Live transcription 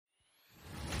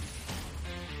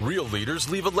Real leaders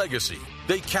leave a legacy.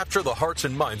 They capture the hearts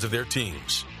and minds of their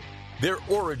teams. Their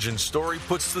origin story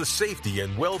puts the safety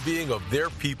and well-being of their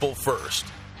people first.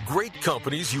 Great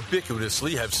companies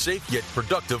ubiquitously have safe yet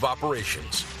productive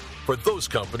operations. For those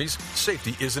companies,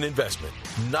 safety is an investment,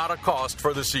 not a cost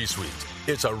for the C-suite.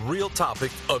 It's a real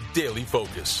topic of daily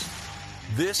focus.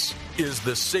 This is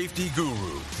The Safety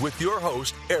Guru with your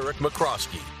host, Eric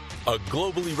McCroskey, a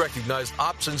globally recognized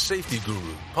ops and safety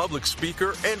guru, public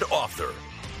speaker, and author.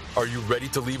 Are you ready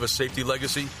to leave a safety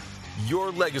legacy? Your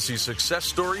legacy success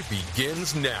story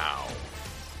begins now.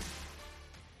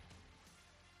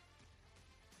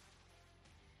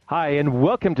 Hi, and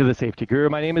welcome to The Safety Guru.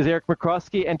 My name is Eric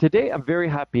McCroskey, and today I'm very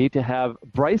happy to have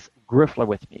Bryce Griffler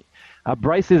with me.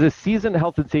 Bryce is a seasoned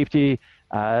health and safety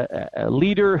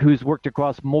leader who's worked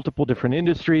across multiple different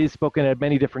industries, spoken at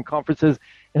many different conferences,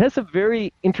 and has some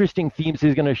very interesting themes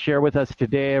he's going to share with us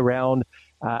today around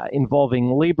involving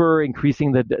labor,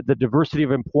 increasing the diversity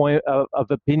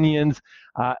of opinions,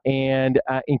 and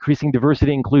increasing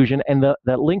diversity inclusion, and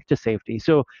the link to safety.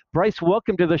 So, Bryce,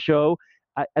 welcome to the show.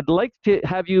 I'd like to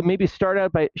have you maybe start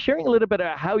out by sharing a little bit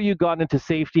about how you got into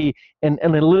safety and a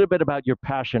little bit about your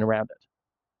passion around it.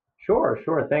 Sure.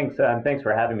 Thanks. Thanks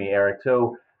for having me, Eric.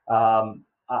 So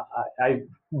I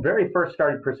very first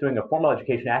started pursuing a formal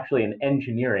education actually in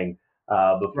engineering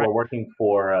before working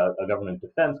for a government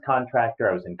defense contractor.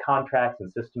 I was in contracts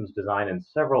and systems design and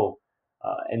several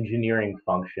engineering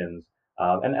functions.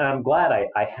 And I'm glad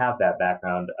I have that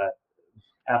background.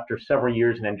 After several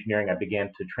years in engineering, I began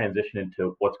to transition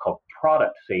into what's called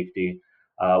product safety,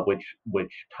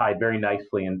 which tied very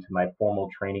nicely into my formal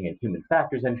training in human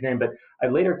factors engineering. But I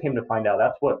later came to find out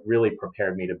that's what really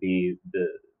prepared me to be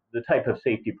the type of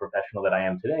safety professional that I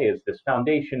am today, is this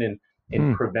foundation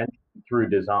in prevention through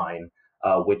design,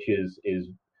 which is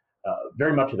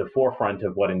very much at the forefront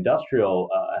of what industrial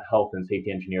health and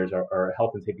safety engineers or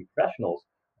health and safety professionals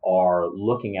are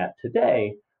looking at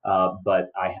today.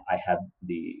 But I had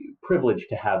the privilege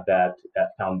to have that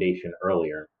foundation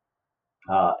earlier.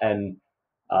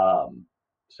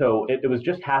 So it was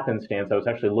just happenstance. I was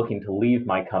actually looking to leave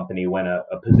my company when a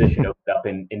position opened up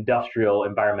in industrial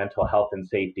environmental health and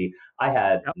safety. I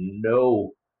had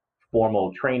no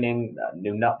formal training,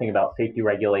 knew nothing about safety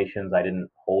regulations. I didn't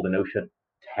hold an OSHA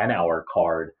 10-hour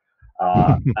card.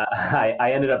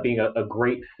 I ended up being a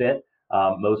great fit,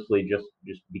 mostly just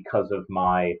because of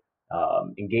my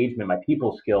engagement, my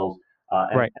people skills,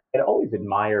 and I always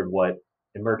admired what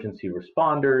emergency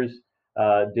responders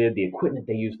did, the equipment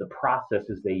they used, the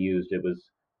processes they used. It was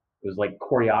like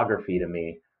choreography to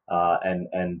me,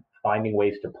 and finding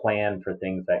ways to plan for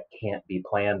things that can't be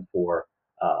planned for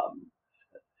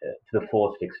to the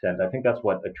fullest extent. I think that's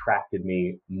what attracted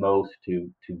me most to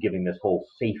giving this whole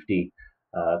safety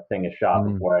thing a shot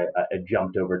before I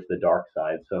jumped over to the dark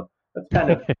side. So that's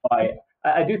kind of why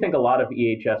I do think a lot of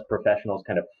EHS professionals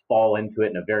kind of fall into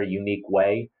it in a very unique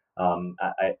way.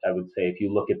 I would say if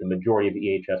you look at the majority of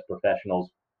EHS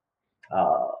professionals,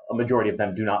 a majority of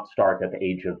them do not start at the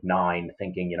age of 9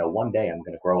 thinking, one day I'm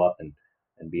going to grow up and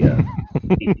be a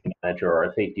safety manager or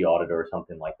a safety auditor or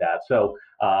something like that. So,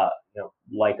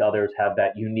 like others, have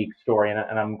that unique story,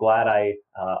 and I'm glad I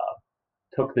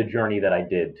took the journey that I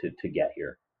did to get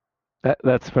here.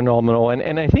 That's phenomenal,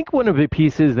 and I think one of the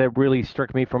pieces that really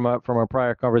struck me from our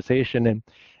prior conversation,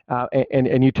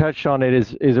 and you touched on it,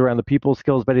 is around the people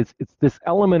skills, but it's this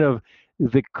element of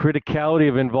the criticality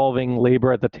of involving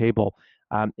labor at the table,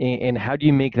 and how do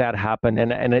you make that happen?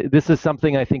 And this is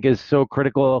something I think is so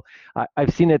critical.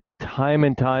 I've seen it time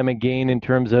and time again in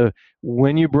terms of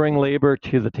when you bring labor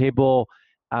to the table,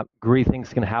 great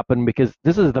things can happen, because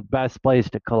this is the best place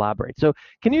to collaborate. So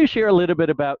can you share a little bit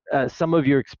about some of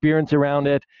your experience around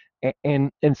it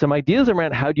and some ideas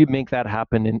around how do you make that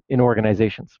happen in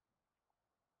organizations?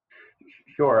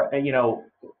 Sure. And,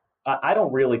 I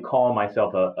don't really call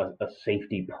myself a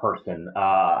safety person.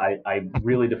 I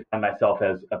really define myself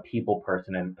as a people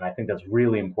person, and I think that's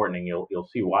really important, and you'll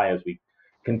see why as we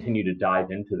continue to dive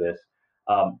into this.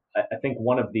 I think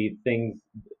one of the things,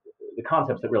 the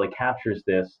concepts that really captures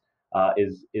this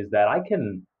is that I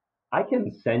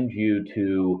can send you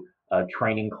to a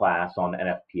training class on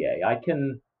NFPA.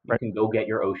 You can go get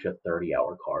your OSHA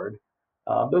 30-hour card.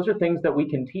 Those are things that we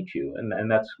can teach you,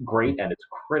 and that's great, and it's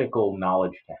critical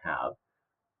knowledge to have.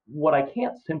 What I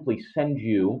can't simply send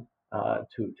you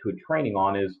to a training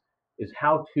on is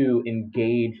how to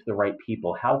engage the right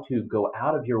people, how to go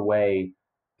out of your way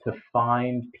to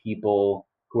find people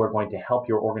who are going to help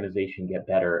your organization get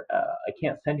better. I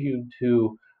can't send you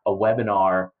to a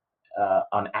webinar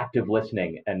on active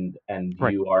listening and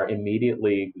you are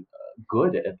immediately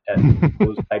good at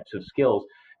those types of skills.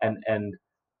 And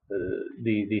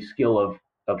the skill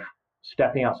of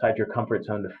stepping outside your comfort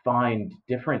zone to find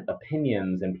different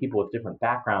opinions and people with different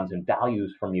backgrounds and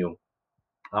values from you.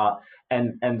 Uh,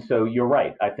 and so you're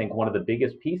right. I think one of the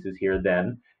biggest pieces here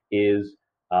then is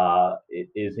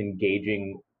is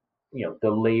engaging,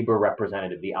 the labor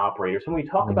representative, the operator. So when we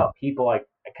talk Mm-hmm. about people, I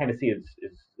kind of see it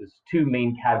as two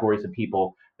main categories of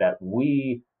people that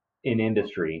we in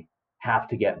industry have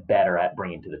to get better at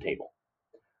bringing to the table.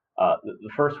 The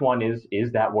first one is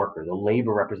that worker, the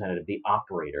labor representative, the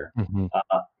operator, Mm-hmm.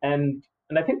 and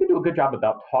I think we do a good job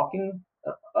about talking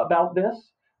about this.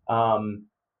 Um,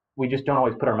 we just don't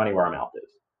always put our money where our mouth is.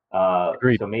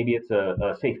 Agreed. So maybe it's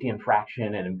a safety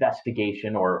infraction, an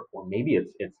investigation, or maybe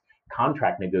it's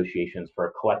contract negotiations for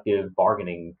a collective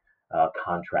bargaining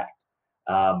contract.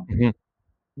 Um, Mm-hmm.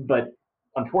 but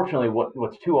unfortunately,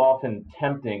 what's too often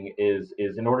tempting is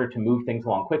in order to move things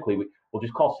along quickly, we'll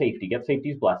just call safety, get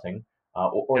safety's blessing,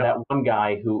 or Yep. that one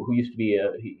guy who used to be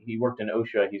he worked in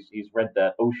OSHA, he's read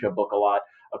the OSHA book a lot.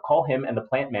 Call him and the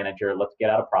plant manager. Let's get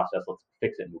out of process. Let's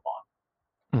fix it and move on.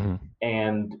 Mm-hmm.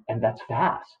 And that's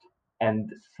fast and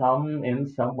in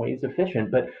some ways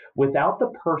efficient, but without the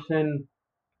person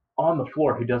on the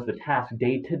floor who does the task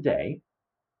day to day,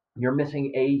 you're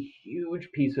missing a huge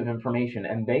piece of information,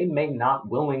 and they may not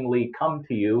willingly come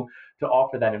to you to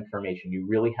offer that information. You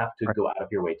really have to Right. go out of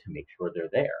your way to make sure they're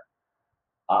there.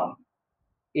 Um,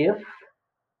 if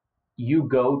you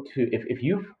go to, if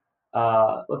you've,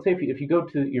 let's say if you go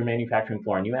to your manufacturing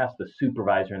floor and you ask the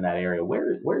supervisor in that area,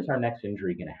 where's our next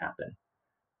injury going to happen?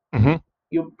 Mm-hmm.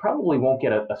 You probably won't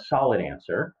get a solid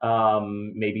answer.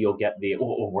 Maybe you'll get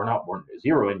we're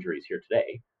zero injuries here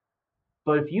today.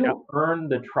 But if Yep. you earn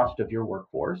the trust of your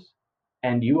workforce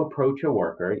and you approach a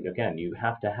worker, again, you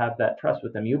have to have that trust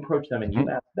with them. You approach them and Mm-hmm. you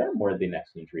ask them where the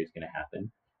next injury is going to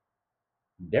happen.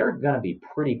 They're going to be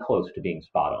pretty close to being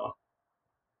spot on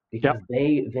because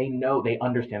Yep. they know, they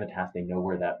understand the task, they know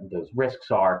where that those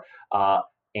risks are,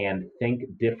 and think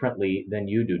differently than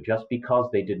you do. Just because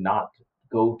they did not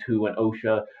go to an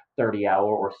OSHA 30-hour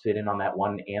or sit in on that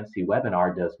one ANSI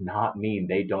webinar does not mean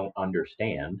they don't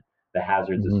understand the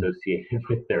hazards Mm-hmm. associated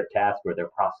with their task or their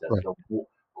process. Right. So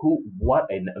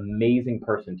what an amazing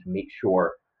person to make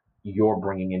sure you're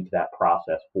bringing into that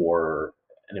process for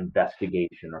an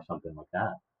investigation or something like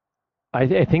that.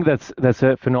 I think that's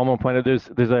a phenomenal point.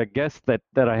 There's a guest that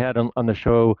I had on the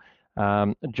show,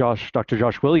 Dr.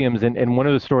 Josh Williams, and one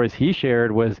of the stories he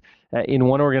shared was in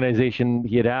one organization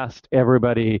he had asked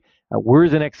everybody,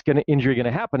 "Where's the next injury going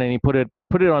to happen?" And he put it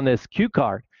on this cue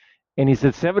card, and he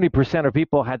said 70% of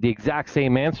people had the exact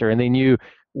same answer, and they knew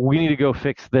we need to go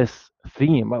fix this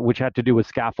theme, which had to do with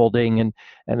scaffolding, and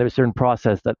there was a certain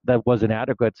process that wasn't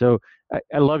adequate. So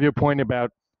I love your point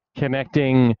about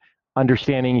connecting,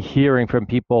 understanding, hearing from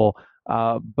people,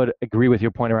 but agree with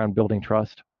your point around building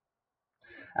trust.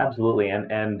 Absolutely,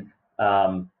 and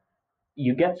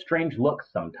you get strange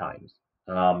looks sometimes.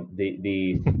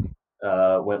 The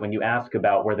when you ask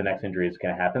about where the next injury is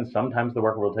going to happen, sometimes the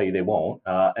worker will tell you they won't.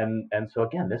 And so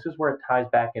again, this is where it ties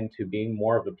back into being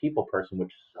more of a people person,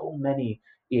 which so many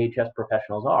EHS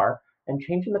professionals are, and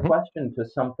changing the Mhm. question to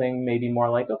something maybe more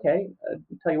like, okay,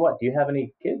 tell you what, do you have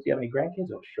any kids? Do you have any grandkids?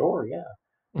 Oh, sure, yeah.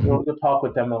 Mhm. You'll talk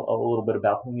with them a little bit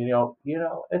about them.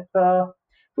 If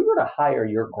we were to hire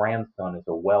your grandson as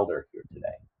a welder here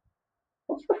today,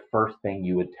 what's the first thing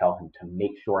you would tell him to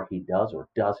make sure he does or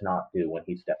does not do when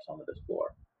he steps onto this floor?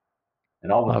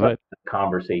 And all of a Love sudden, it. the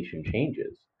conversation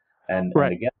changes. And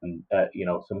Right. again,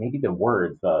 so maybe the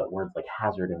words like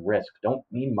hazard and risk don't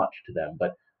mean much to them,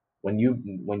 but when you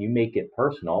make it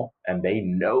personal and they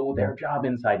know Mhm. their job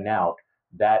inside and out,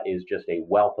 that is just a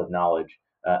wealth of knowledge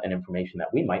and information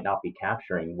that we might not be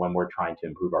capturing when we're trying to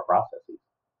improve our processes.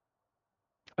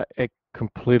 I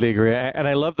completely agree, and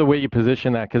I love the way you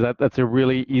position that because that's a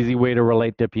really easy way to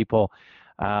relate to people,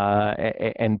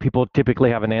 and people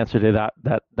typically have an answer to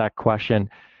that question.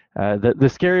 The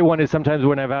scary one is sometimes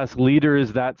when I've asked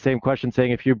leaders that same question,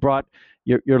 saying if you brought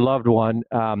your loved one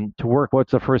to work,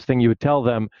 what's the first thing you would tell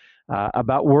them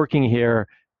about working here?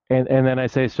 And then I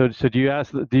say, so do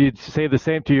you say the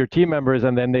same to your team members?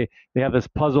 And then they have this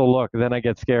puzzle look. Then I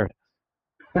get scared.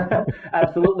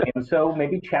 Absolutely. And so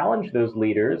maybe challenge those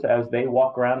leaders as they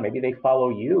walk around. Maybe they follow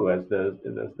you as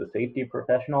the safety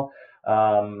professional.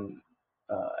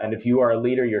 And if you are a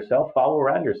leader yourself, follow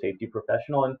around your safety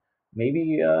professional and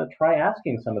maybe try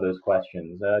asking some of those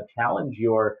questions. Challenge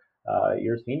your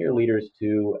senior leaders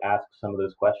to ask some of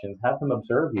those questions. Have them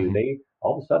observe you. Mhm. They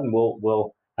all of a sudden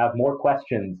will have more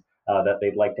questions that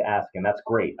they'd like to ask, and that's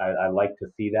great. I like to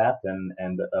see that,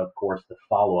 and of course the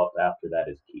follow up after that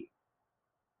is key.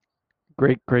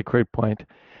 Great point.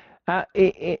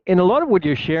 In a lot of what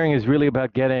you're sharing is really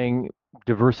about getting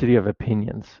diversity of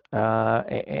opinions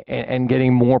and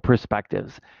getting more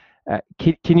perspectives.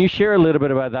 Can you share a little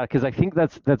bit about that? Because I think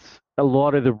that's a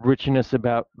lot of the richness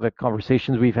about the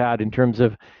conversations we've had in terms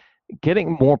of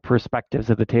getting more perspectives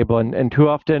at the table. And too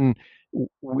often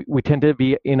we tend to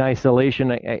be in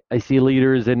isolation. I see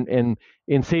leaders in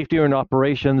safety or in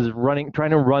operations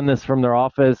trying to run this from their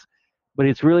office, but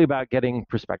it's really about getting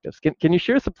perspectives. Can you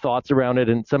share some thoughts around it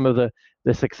and some of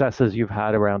the successes you've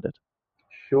had around it?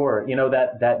 Sure.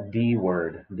 That D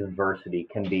word, diversity,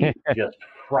 can be just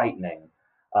frightening.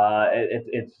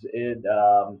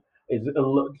 Is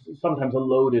sometimes a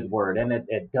loaded word, and it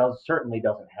certainly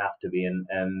doesn't have to be.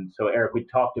 And so, Eric, we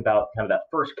talked about kind of that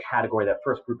first category, that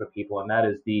first group of people, and that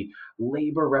is the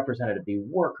labor representative, the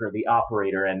worker, the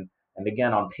operator. And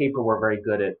again, on paper, we're very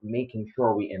good at making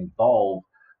sure we involve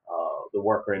the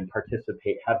worker and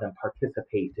have them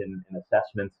participate in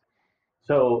assessments.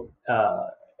 So,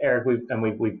 Eric,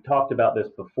 we've talked about this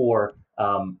before,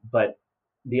 but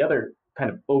the other kind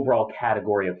of overall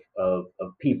category of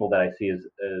people that I see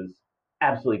is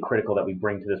absolutely critical that we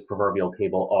bring to this proverbial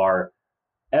table are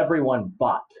everyone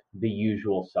but the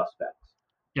usual suspects.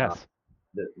 Uh, Yes.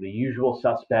 the usual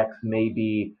suspects may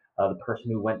be the person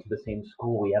who went to the same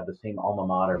school, we have the same alma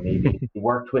mater, maybe we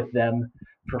worked with them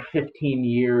for 15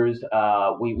 years,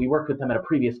 we worked with them at a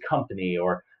previous company,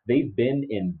 or they've been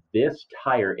in this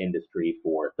tire industry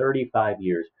for 35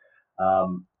 years.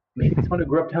 Maybe someone who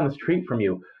grew up down the street from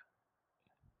you.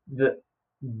 The,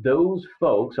 those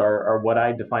folks are what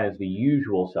I define as the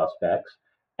usual suspects,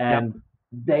 Yep. and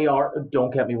they are,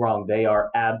 don't get me wrong, they are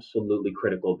absolutely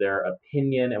critical. Their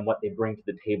opinion and what they bring to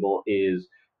the table is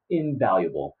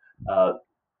invaluable. Uh,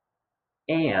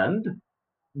 and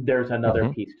there's another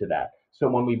Hmm. piece to that. So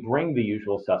when we bring the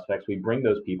usual suspects, we bring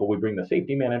those people, we bring the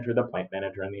safety manager, the plant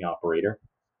manager, and the operator.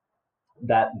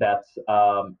 That's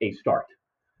a start.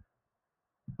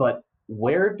 But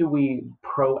where do we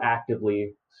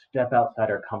proactively step outside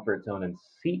our comfort zone and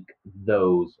seek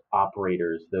those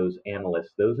operators, those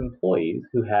analysts, those employees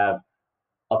who have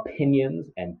opinions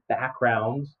and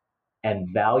backgrounds and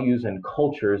values and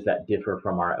cultures that differ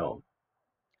from our own?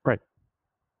 Right.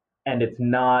 And it's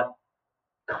not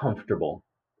comfortable.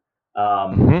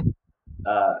 Um, Hmm.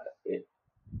 uh, it,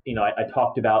 I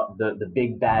talked about the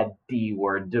big bad D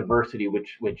word, diversity,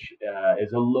 which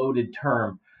is a loaded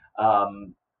term.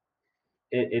 Um,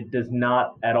 it does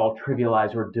not at all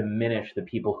trivialize or diminish the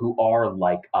people who are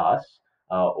like us,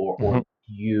 or Hmm.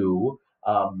 you.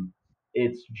 Um,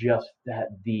 it's just that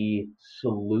the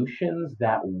solutions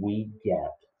that we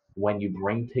get when you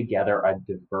bring together a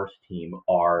diverse team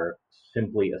are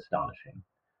simply astonishing.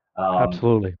 Um,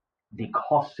 Absolutely. the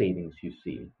cost savings you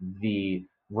see, the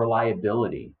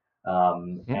reliability,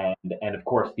 Hmm. and of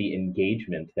course the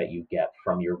engagement that you get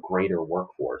from your greater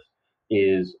workforce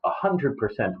is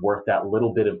 100% worth that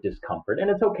little bit of discomfort. And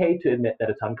it's okay to admit that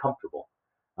it's uncomfortable,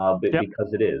 Yep.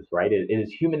 because it is, right. It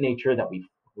is human nature that we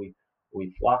we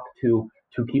flock to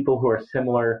people who are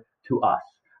similar to us,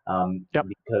 Yep.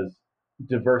 because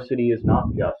diversity is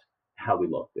not just how we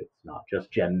look. It's not just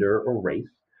gender or race.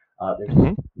 There's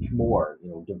so Hmm. much more,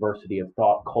 diversity of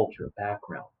thought, culture,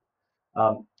 background.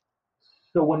 Um,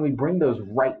 so when we bring those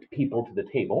right people to the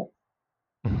table,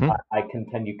 Hmm. I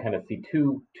contend you kind of see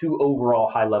two overall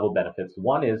high level benefits.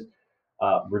 One is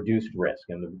reduced risk,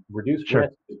 and the reduced Sure.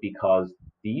 risk is because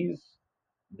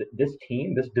this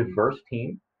team, this diverse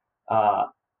team, uh,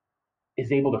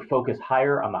 is able to focus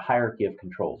higher on the hierarchy of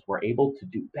controls. We're able to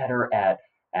do better at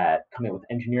coming up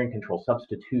with engineering control,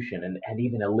 substitution, and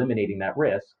even eliminating that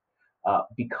risk,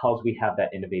 because we have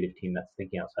that innovative team that's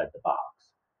thinking outside the box.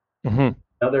 Hmm.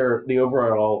 The other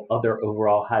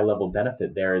overall high level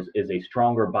benefit there is a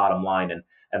stronger bottom line,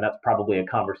 and that's probably a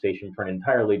conversation for an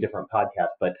entirely different podcast.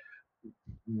 But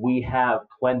we have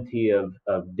plenty of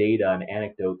data and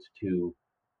anecdotes to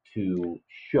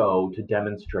show, to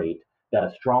demonstrate that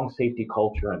a strong safety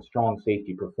culture and strong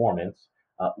safety performance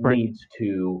Right. leads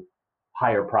to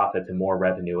higher profits and more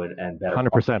revenue and better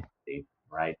 100%. quality,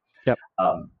 right? Yep.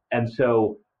 And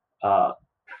so, uh,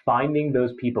 finding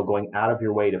those people, going out of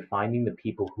your way to finding the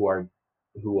people who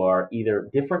are either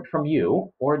different from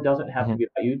you, or it doesn't have to Hmm. be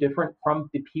about you, different from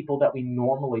the people that we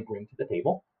normally bring to the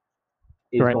table,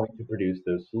 is Right. going to produce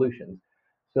those solutions.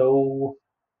 So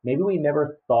maybe we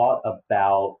never thought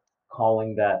about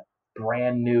calling that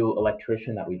brand new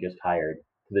electrician that we just hired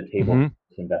to the table Hmm. for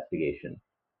this investigation.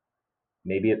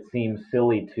 Maybe it seems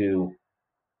silly to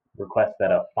request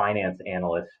that a finance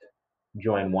analyst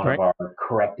join one of Right. our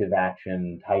corrective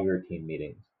action tiger team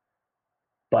meetings.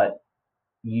 But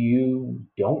you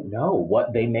don't know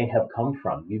what they may have come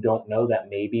from. You don't know that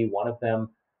maybe one of them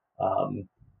um,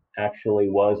 actually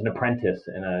was an apprentice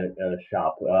in a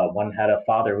shop. One had a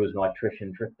father who was an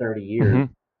electrician for 30 years.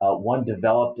 Hmm. One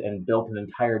developed and built an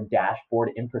entire dashboard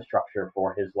infrastructure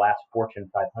for his last Fortune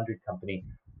 500 company.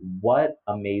 What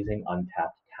amazing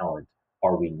untapped talent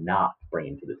are we not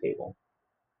bringing to the table?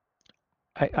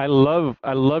 I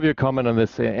love your comment on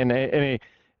this, and a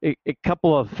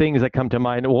couple of things that come to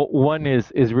mind. One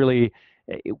is really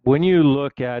when you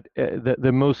look at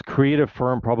the most creative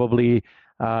firm probably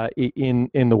in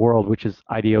the world, which is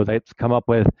IDEO, that's come up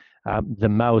with the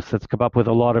mouse, that's come up with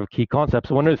a lot of key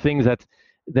concepts. One of the things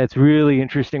that's really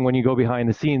interesting when you go behind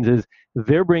the scenes is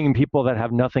they're bringing people that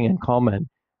have nothing in common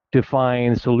to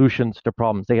find solutions to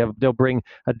problems. They'll bring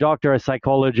a doctor, a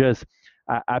psychologist,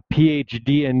 a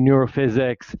PhD in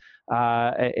neurophysics,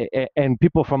 and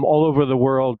people from all over the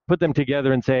world, put them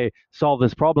together and say, solve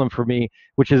this problem for me,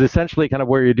 which is essentially kind of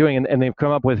where you're doing. And they've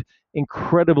come up with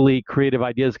incredibly creative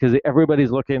ideas because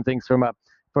everybody's looking at things from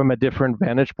a different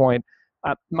vantage point.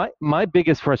 My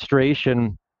biggest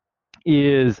frustration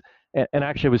is, and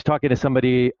actually I was talking to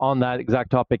somebody on that exact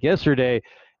topic yesterday,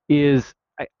 is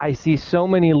I see so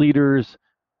many leaders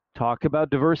talk about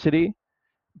diversity,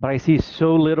 but I see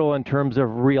so little in terms of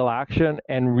real action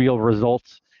and real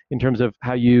results in terms of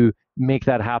how you make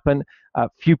that happen.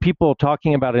 Few people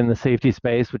talking about it in the safety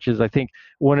space, which is, I think,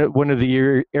 one of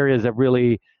the areas that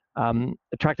really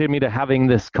attracted me to having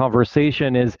this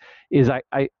conversation is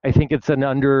I think it's an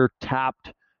under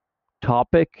tapped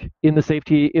topic in the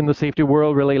safety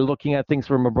world, really looking at things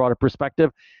from a broader perspective.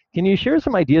 Can you share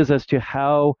some ideas as to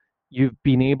how you've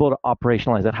been able to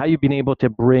operationalize that, how you've been able to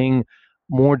bring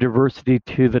more diversity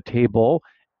to the table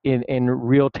in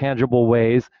real tangible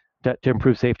ways to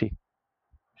improve safety?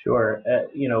 Sure.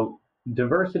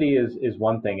 Diversity is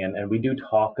one thing, and we do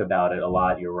talk about it a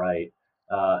lot. You're right.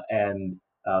 And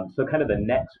so, kind of the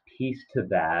next piece to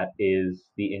that is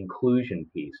the inclusion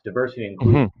piece. Diversity and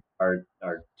inclusion Hmm.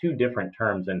 are two different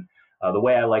terms, and the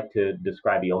way I like to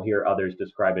describe it, you'll hear others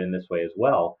describe it in this way as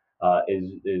well.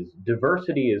 Is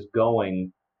diversity is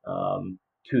going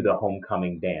to the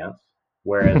homecoming dance,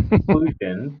 whereas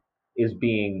inclusion is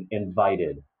being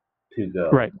invited to go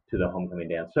Right. to the homecoming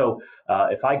dance. So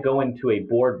if I go into a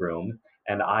boardroom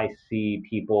and I see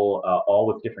people all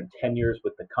with different tenures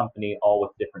with the company, all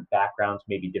with different backgrounds,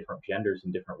 maybe different genders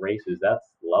and different races,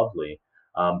 that's lovely.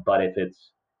 But if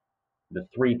it's the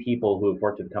three people who have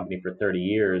worked at the company for 30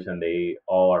 years and they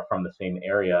all are from the same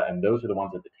area and those are the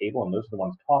ones at the table and those are the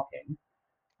ones talking,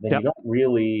 then you Yep. don't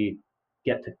really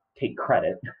get to take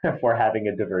credit for having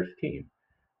a diverse team.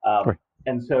 Right.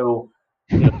 And so,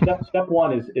 step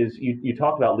one is you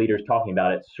talked about leaders talking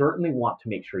about it. Certainly want to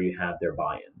make sure you have their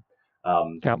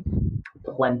buy-in. Yep.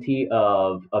 Plenty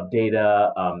of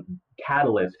data.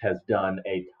 Catalyst has done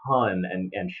a ton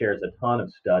and shares a ton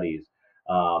of studies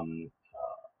um,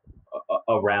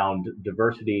 around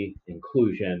diversity,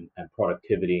 inclusion, and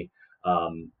productivity.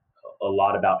 Um, a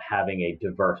lot about having a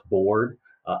diverse board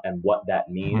and what that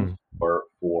means Hmm.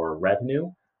 for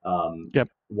revenue. Yep.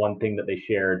 One thing that they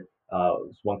shared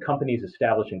was when companies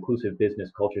establish inclusive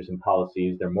business cultures and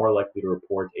policies, they're more likely to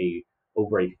report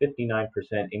over a 59%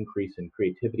 increase in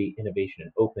creativity, innovation,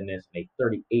 and openness, and a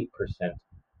 38%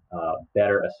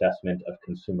 better assessment of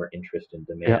consumer interest and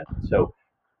Yep. demand. So,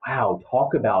 wow,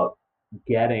 talk about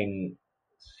getting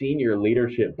senior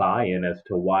leadership buy-in as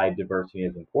to why diversity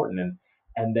is important,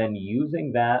 and then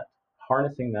using that,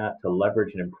 harnessing that to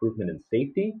leverage an improvement in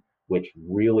safety, which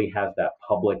really has that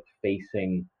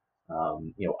public-facing,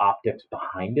 optics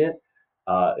behind it,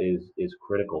 is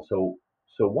critical. So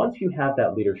once you have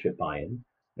that leadership buy-in,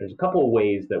 there's a couple of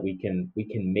ways that we can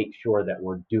make sure that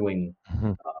we're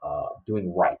Hmm.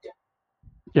 doing right.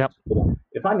 Yep. So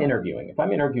if I'm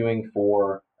interviewing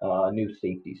for a new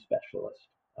safety specialist,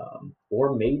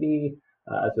 or maybe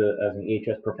as an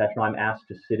EHS professional, I'm asked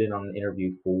to sit in on an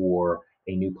interview for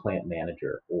a new plant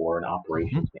manager or an Hmm.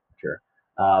 operations manager.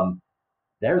 Um,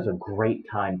 there's a great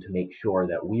time to make sure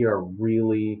that we are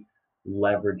really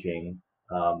leveraging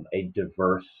a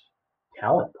diverse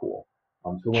talent pool.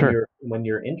 So when Sure.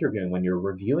 you're interviewing, when you're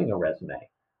reviewing a resume,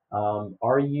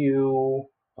 are you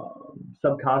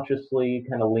subconsciously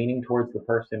kind of leaning towards the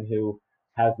person who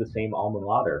has the same alma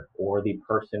mater or the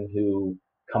person who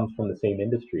comes from the same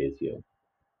industry as you?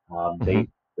 Hmm.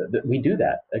 We do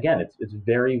that again. It's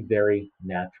very very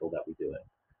natural that we do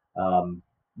it.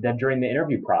 Then during the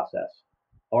interview process,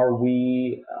 are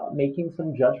we making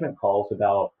some judgment calls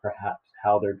about perhaps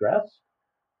how they're dressed,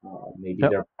 maybe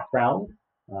Yep. their background,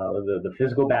 the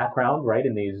physical background, right?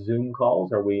 In these Zoom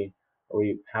calls, are we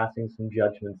passing some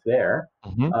judgments there?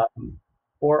 Hmm. Um,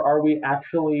 Or are we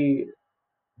actually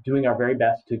doing our very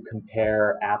best to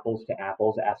compare apples to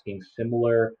apples, asking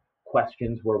similar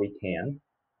questions where we can,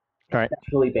 All right.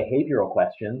 especially behavioral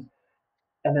questions,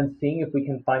 and then seeing if we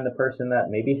can find the person that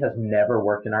maybe has never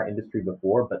worked in our industry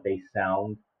before, but they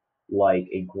sound like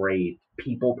a great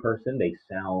people person. They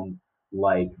sound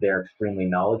like they're extremely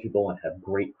knowledgeable and have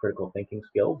great critical thinking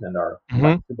skills and are Mm-hmm.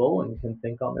 flexible and can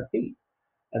think on their feet.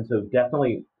 And so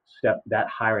definitely that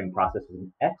hiring process is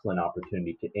an excellent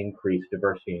opportunity to increase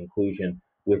diversity and inclusion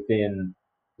within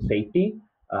safety.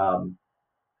 Um,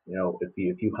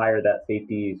 if you hire that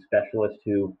safety specialist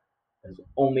who has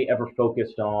only ever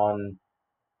focused on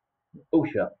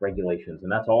OSHA regulations,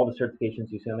 and that's all the certifications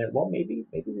you see on there. Well, maybe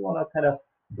we want to kind of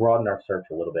broaden our search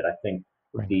a little bit. I think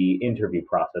Right. the interview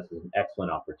process is an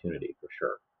excellent opportunity for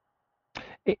sure.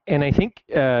 And I think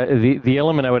the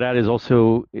element I would add is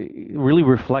also really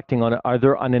reflecting on, are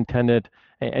there unintended,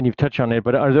 and you've touched on it,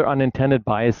 but are there unintended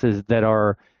biases that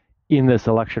are in the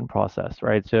selection process,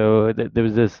 right? So there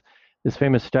was this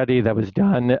famous study that was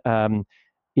done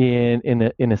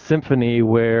in a symphony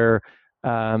where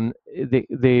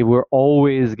they were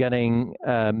always getting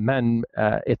men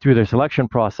through their selection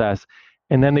process,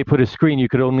 and then they put a screen, you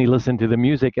could only listen to the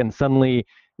music, and suddenly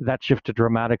that shifted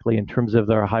dramatically in terms of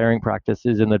their hiring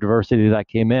practices and the diversity that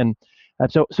came in.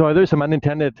 So are there some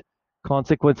unintended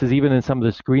consequences even in some of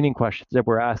the screening questions that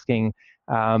we're asking,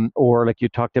 or like you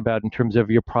talked about in terms of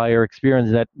your prior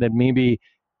experience, that maybe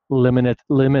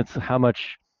limits how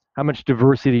much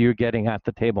diversity you're getting at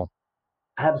the table?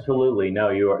 Absolutely. No,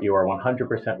 you are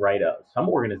 100% right. Some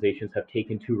organizations have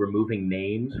taken to removing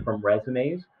names from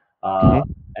resumes, uh,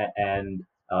 Hmm. and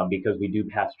because we do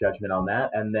pass judgment on that.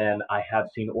 And then I have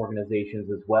seen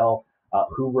organizations as well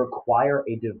who require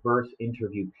a diverse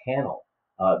interview panel.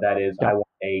 That is, I Yep. want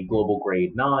a global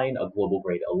grade 9, a global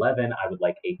grade 11. I would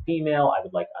like a female, I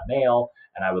would like a male,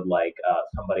 and I would like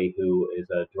somebody who is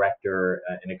a director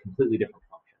in a completely different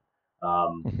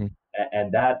function. Hmm.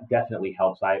 And that definitely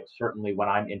helps. I certainly, when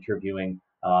I'm interviewing,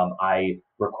 I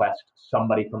request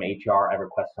somebody from HR, I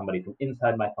request somebody from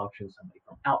inside my function, somebody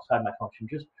from outside my function,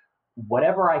 just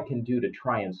whatever I can do to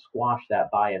try and squash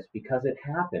that bias because it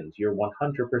happens. You're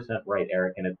 100% right,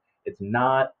 Eric, and it is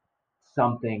not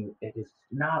something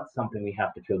we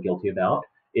have to feel guilty about.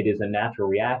 It is a natural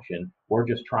reaction. We're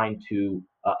just trying to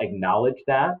acknowledge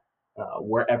that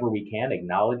wherever we can,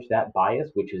 acknowledge that bias,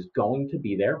 which is going to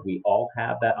be there. We all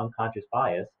have that unconscious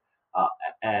bias, uh,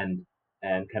 and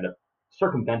and kind of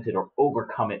circumvent it or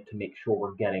overcome it to make sure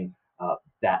we're getting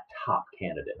that top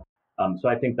candidate. So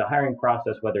I think the hiring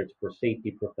process, whether it's for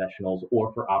safety professionals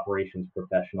or for operations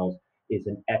professionals, is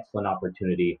an excellent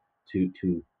opportunity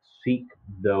to seek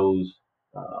those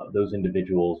those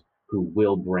individuals who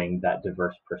will bring that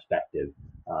diverse perspective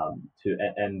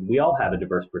and we all have a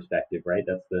diverse perspective, right?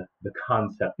 That's the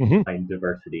concept Hmm. behind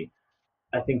diversity.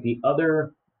 I think the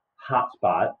other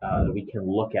hotspot that we can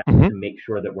look at Hmm. to make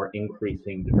sure that we're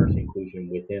increasing diversity inclusion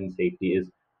within safety is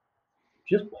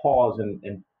just pause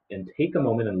and take a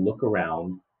moment and look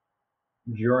around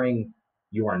during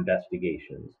your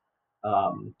investigations,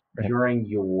 Right. during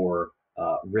your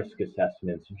risk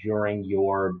assessments, during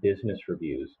your business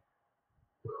reviews.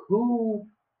 Who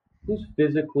who's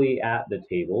physically at the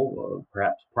table,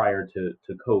 perhaps prior to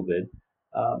COVID,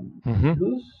 Hmm.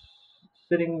 who's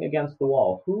sitting against the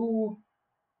wall, who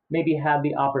maybe had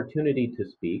the opportunity to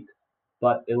speak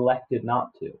but elected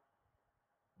not to.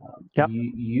 Yep.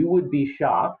 You would be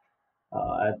shocked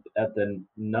at the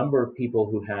number of people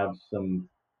who have some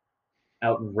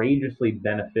outrageously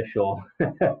beneficial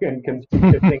and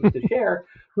constructive things to share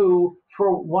who,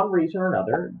 for one reason or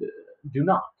another, do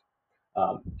not.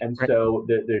 And Right. so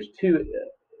there's two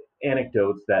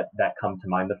anecdotes that come to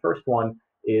mind. The first one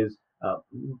is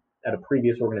at a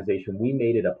previous organization, we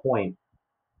made it a point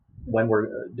when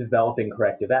we're developing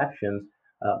corrective actions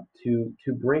to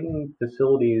bring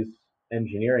facilities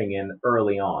engineering in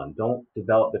early on. Don't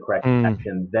develop the corrective Mm.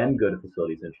 action, then go to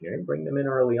facilities engineering. Bring them in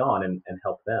early on and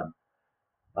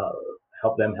uh,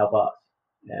 help them help us.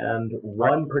 And Right.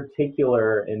 one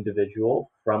particular individual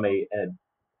from an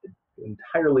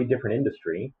entirely different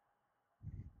industry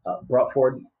brought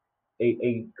forward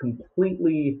a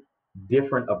completely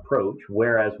different approach,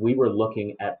 whereas we were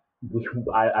looking at,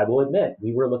 I will admit,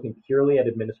 we were looking purely at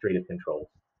administrative controls.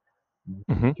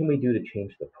 Hmm. What can we do to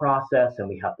change the process? And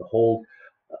we have to hold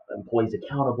employees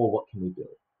accountable. What can we do?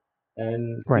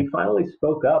 And he Right. finally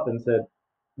spoke up and said,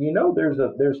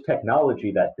 there's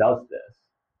technology that does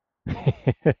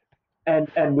this.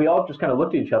 And we all just kind of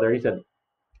looked at each other. He said,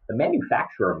 the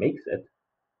manufacturer makes it.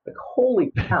 Like,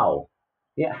 holy cow.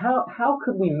 Yeah, how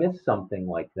could we miss something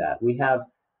like that? We have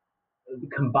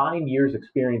combined years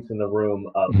experience in the room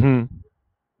of, Mm-hmm.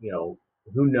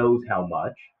 who knows how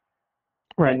much.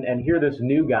 Right. And here this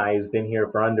new guy who's been here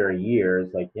for under a year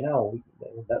is like,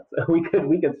 that's, we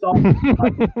could solve this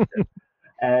problem.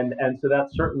 And so that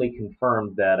certainly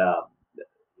confirmed that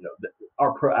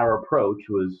our approach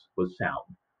was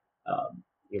sound.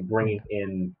 Bringing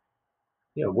in,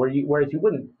 whereas you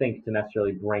wouldn't think to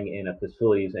necessarily bring in a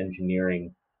facilities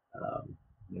engineering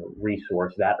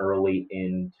resource that early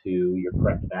into your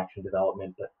corrective action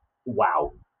development, but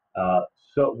wow.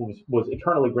 So was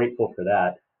eternally grateful for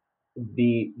that.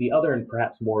 The other and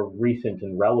perhaps more recent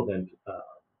and relevant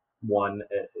one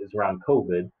is around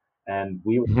COVID, and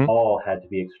we Mm-hmm. all had to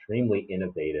be extremely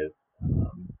innovative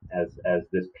as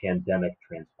this pandemic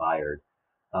transpired.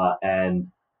 And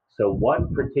so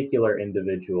one particular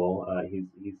individual,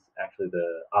 he's actually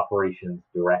the operations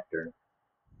director.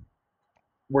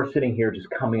 We're sitting here just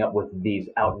coming up with these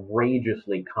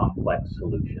outrageously complex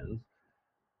solutions,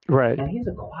 Right. and he's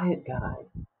a quiet guy.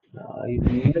 He's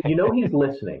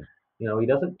listening. He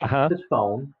doesn't Uh-huh. have his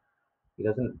phone. He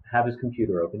doesn't have his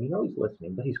computer open. He's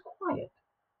listening, but he's quiet.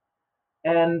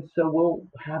 And so we'll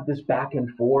have this back and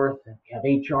forth. And we have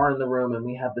HR in the room, and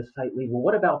we have the site lead. Well,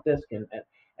 what about this? And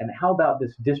how about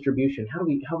this distribution? How do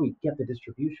we get the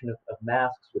distribution of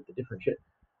masks with the different shit?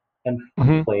 And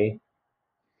Mm-hmm. finally,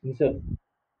 he said,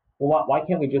 "Well, why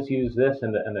can't we just use this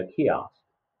and the kiosk?"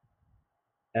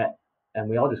 And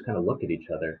we all just kind of looked at each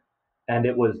other, and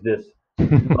it was this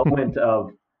moment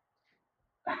of,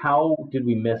 how did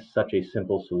we miss such a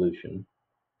simple solution?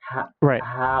 Right.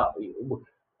 How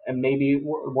and maybe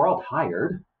we're all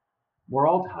tired. We're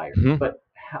all tired, Mm-hmm. but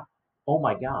how, oh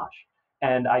my gosh.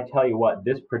 And I tell you what,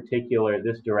 this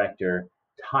director,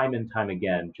 time and time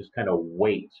again, just kind of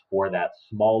waits for that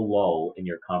small lull in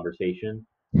your conversation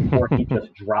before he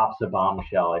just drops a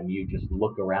bombshell and you just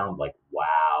look around like,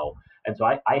 wow. And so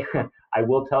I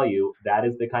will tell you, that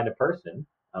is the kind of person,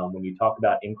 when you talk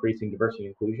about increasing diversity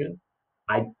and inclusion,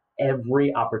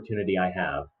 every opportunity I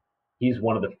have, he's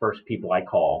one of the first people I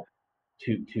call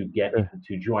to get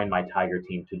to join my Tiger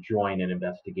team, to join an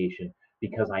investigation,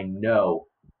 because I know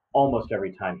almost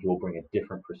every time he will bring a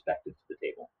different perspective to the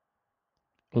table.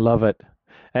 Love it.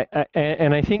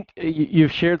 And I think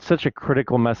you've shared such a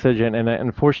critical message, and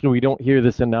unfortunately, we don't hear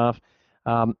this enough,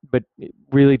 but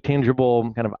really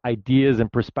tangible kind of ideas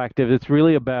and perspectives. It's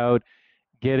really about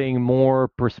getting more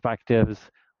perspectives,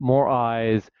 more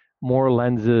eyes, more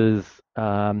lenses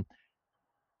at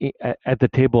the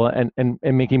table, and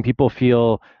making people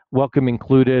feel welcome,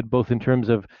 included, both in terms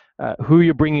of who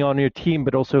you're bringing on your team,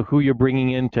 but also who you're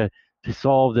bringing in to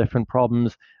solve different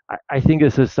problems. I think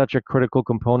this is such a critical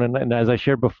component. And as I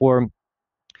shared before,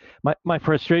 my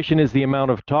frustration is the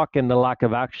amount of talk and the lack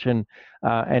of action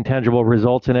and tangible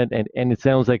results in it. And it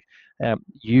sounds like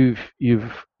you've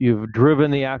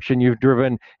driven the action, you've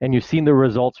driven, and you've seen the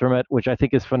results from it, which I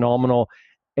think is phenomenal.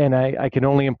 And I can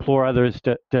only implore others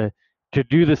to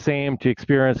do the same, to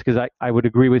experience, because I would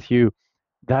agree with you.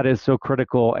 That is so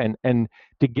critical, and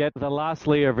to get the last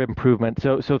layer of improvement.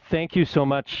 So thank you so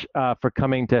much for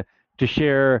coming to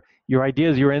share your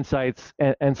ideas, your insights,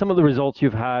 and some of the results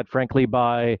you've had, frankly,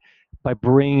 by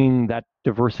bringing that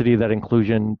diversity, that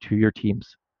inclusion to your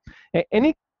teams.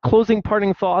 Any closing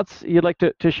parting thoughts you'd like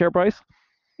to share, Bryce?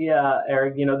 Yeah,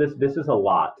 Eric, this is a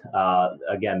lot.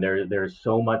 Again, there's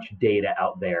so much data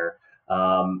out there.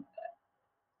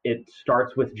 It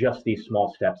starts with just these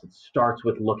small steps. It starts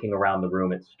with looking around the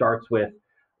room. It starts with,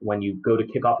 when you go to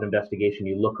kick off an investigation,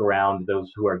 you look around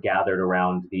those who are gathered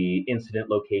around the incident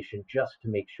location just to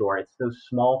make sure. It's those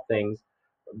small things.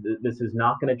 This is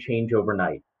not going to change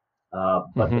overnight.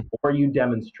 But the more you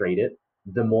demonstrate it,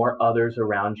 the more others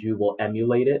around you will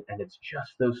emulate it. And it's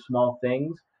just those small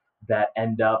things that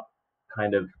end up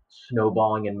kind of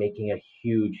snowballing and making a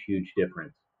huge, huge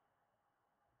difference.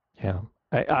 Yeah,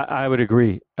 I would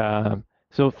agree.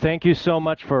 So thank you so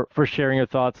much for sharing your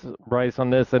thoughts, Bryce,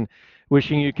 on this, and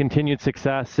wishing you continued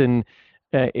success in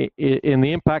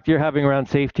the impact you're having around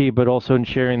safety, but also in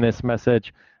sharing this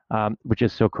message, which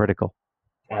is so critical.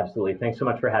 Absolutely. Thanks so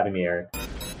much for having me, Eric.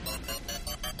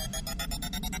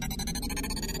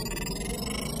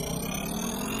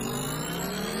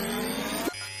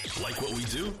 Like what we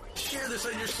do? Share this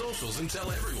on your socials and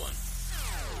tell everyone.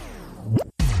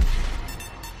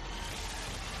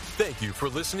 Thank you for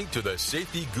listening to the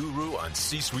Safety Guru on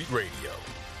C-Suite Radio.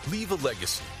 Leave a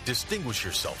legacy, distinguish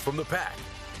yourself from the pack,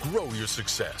 grow your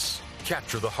success,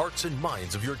 capture the hearts and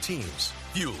minds of your teams,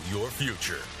 fuel your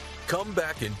future. Come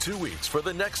back in 2 weeks for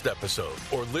the next episode,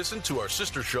 or listen to our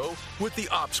sister show with the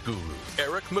Ops Guru,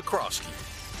 Eric McCroskey.